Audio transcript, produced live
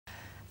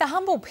The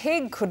humble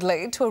pig could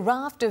lead to a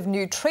raft of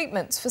new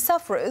treatments for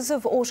sufferers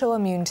of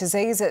autoimmune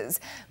diseases.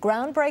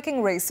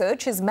 Groundbreaking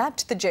research has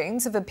mapped the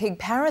genes of a pig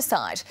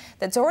parasite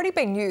that's already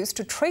been used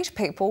to treat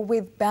people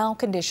with bowel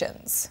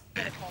conditions.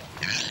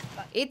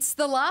 It's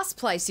the last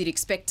place you'd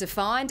expect to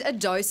find a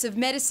dose of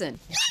medicine.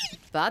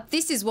 But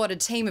this is what a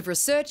team of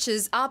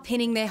researchers are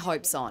pinning their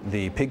hopes on.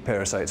 The pig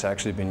parasite's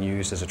actually been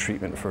used as a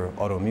treatment for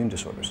autoimmune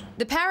disorders.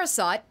 The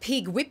parasite,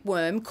 pig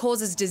whipworm,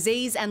 causes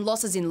disease and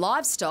losses in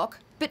livestock,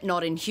 but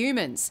not in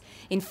humans.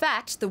 In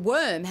fact, the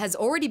worm has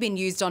already been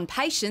used on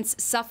patients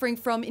suffering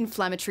from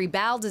inflammatory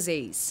bowel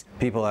disease.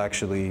 People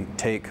actually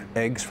take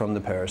eggs from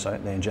the parasite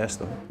and they ingest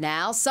them.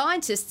 Now,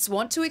 scientists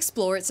want to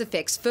explore its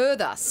effects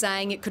further,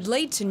 saying it could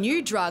lead to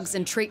new drugs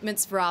and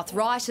treatments for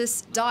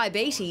arthritis,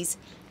 diabetes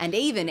and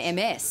even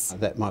MS.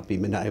 That might be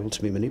able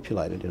to be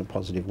manipulated in a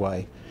positive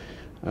way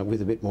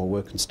with a bit more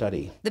work and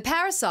study. The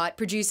parasite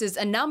produces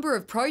a number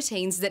of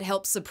proteins that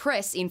help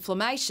suppress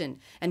inflammation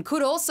and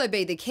could also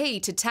be the key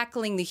to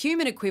tackling the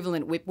human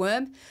equivalent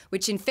whipworm,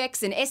 which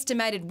infects an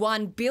estimated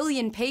 1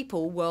 billion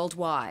people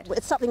worldwide.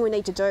 It's something we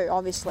need to do,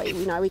 obviously.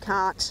 You know, we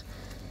can't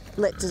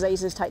let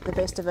diseases take the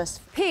best of us.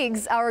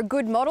 Pigs are a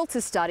good model to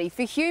study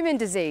for human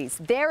disease.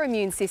 Their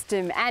immune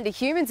system and a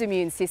human's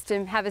immune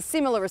system have a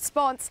similar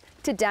response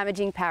to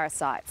damaging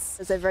parasites.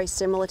 They're very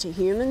similar to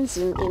humans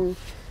in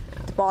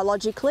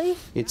biologically.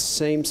 It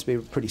seems to be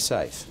pretty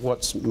safe.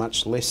 What's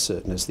much less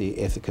certain is the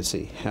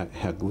efficacy,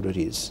 how good it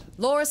is.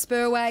 Laura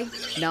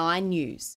Spurway, 9 News.